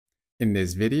In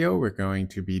this video, we're going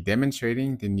to be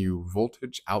demonstrating the new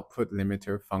voltage output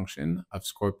limiter function of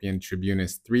Scorpion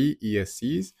Tribunus 3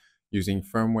 ESCs using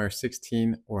firmware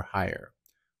 16 or higher.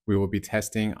 We will be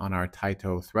testing on our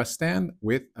Taito thrust stand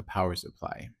with a power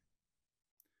supply.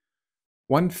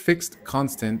 One fixed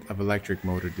constant of electric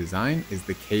motor design is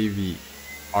the kV,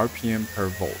 RPM per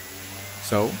volt.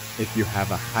 So if you have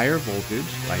a higher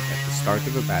voltage, like at the start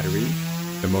of a battery,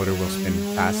 the motor will spin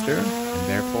faster and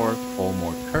therefore pull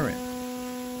more current.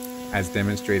 As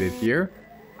demonstrated here,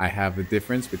 I have the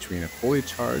difference between a fully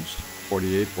charged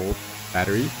 48 volt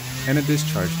battery and a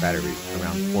discharged battery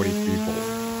around 43 volt.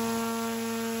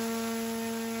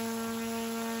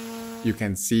 You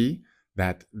can see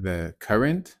that the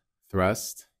current,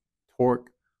 thrust,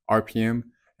 torque, RPM,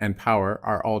 and power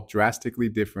are all drastically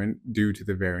different due to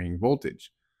the varying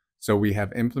voltage. So we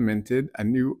have implemented a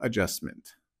new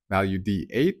adjustment. Value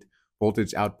D8,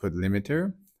 voltage output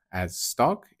limiter, as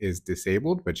stock is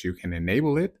disabled, but you can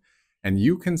enable it, and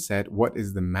you can set what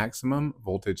is the maximum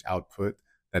voltage output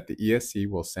that the ESC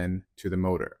will send to the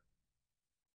motor.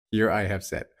 Here I have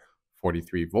set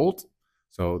 43 volt,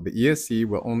 so the ESC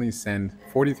will only send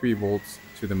 43 volts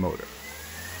to the motor.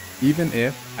 Even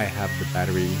if I have the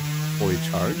battery fully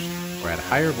charged or at a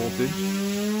higher voltage,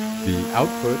 the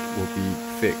output will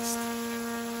be fixed.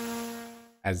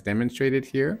 As demonstrated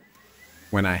here,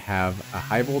 when I have a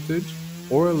high voltage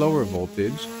or a lower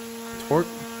voltage, torque,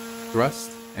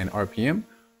 thrust, and RPM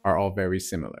are all very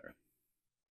similar.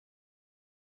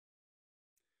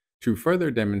 To further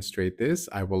demonstrate this,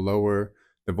 I will lower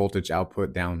the voltage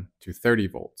output down to 30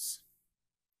 volts.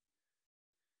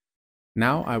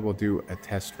 Now I will do a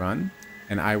test run,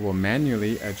 and I will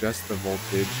manually adjust the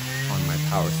voltage on my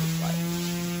power supply.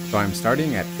 So I'm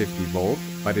starting at 50 volt,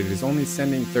 but it is only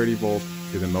sending 30 volt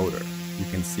to the motor. You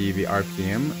can see the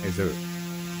RPM is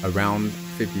around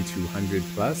 5200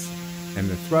 plus, and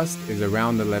the thrust is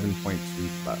around 11.2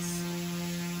 plus.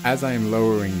 As I am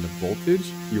lowering the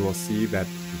voltage, you will see that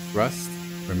the thrust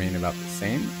remain about the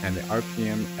same, and the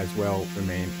RPM as well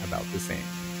remain about the same.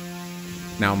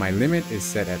 Now my limit is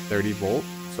set at 30 volt,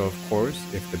 so of course,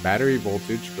 if the battery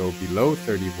voltage go below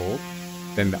 30 volt,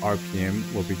 then the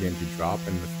RPM will begin to drop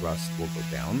and the thrust will go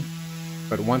down.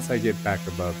 But once I get back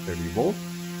above 30 volt,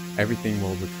 everything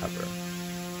will recover.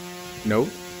 Note,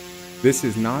 this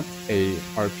is not a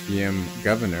RPM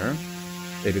governor.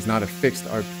 It is not a fixed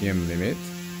RPM limit.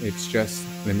 It's just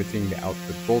limiting the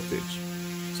output voltage.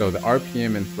 So the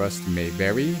RPM and thrust may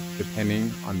vary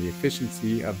depending on the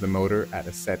efficiency of the motor at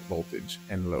a set voltage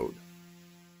and load.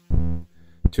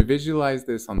 To visualize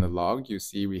this on the log, you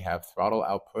see we have throttle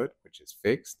output, which is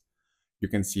fixed. You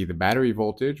can see the battery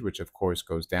voltage, which of course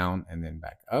goes down and then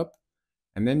back up.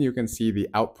 And then you can see the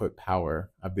output power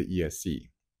of the ESC.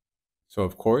 So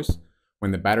of course,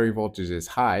 when the battery voltage is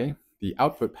high, the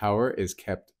output power is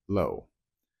kept low.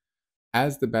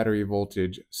 As the battery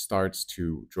voltage starts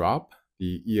to drop,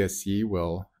 the ESC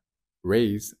will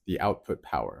raise the output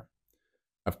power.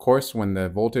 Of course, when the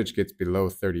voltage gets below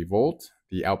 30 volt,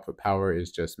 the output power is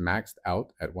just maxed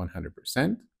out at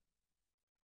 100%.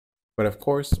 But of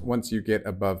course, once you get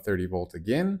above 30 volt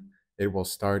again, it will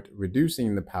start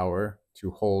reducing the power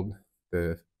to hold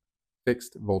the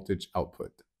fixed voltage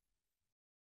output.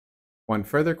 One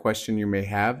further question you may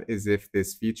have is if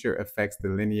this feature affects the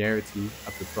linearity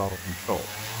of the throttle control,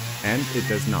 and it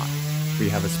does not. We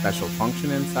have a special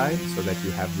function inside so that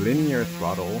you have linear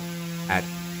throttle at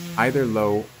either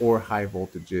low or high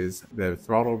voltages. The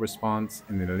throttle response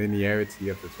and the linearity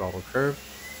of the throttle curve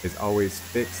is always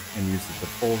fixed and uses the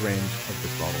full range of the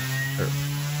throttle curve.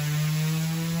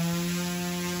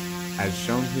 As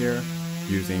shown here,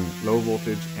 using low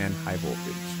voltage and high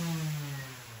voltage.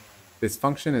 This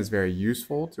function is very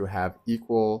useful to have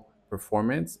equal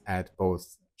performance at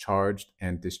both charged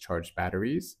and discharged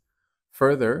batteries.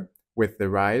 Further, with the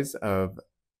rise of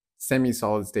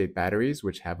semi-solid state batteries,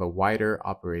 which have a wider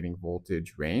operating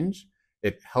voltage range,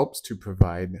 it helps to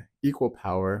provide equal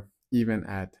power even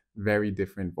at very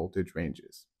different voltage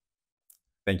ranges.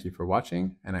 Thank you for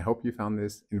watching, and I hope you found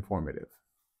this informative.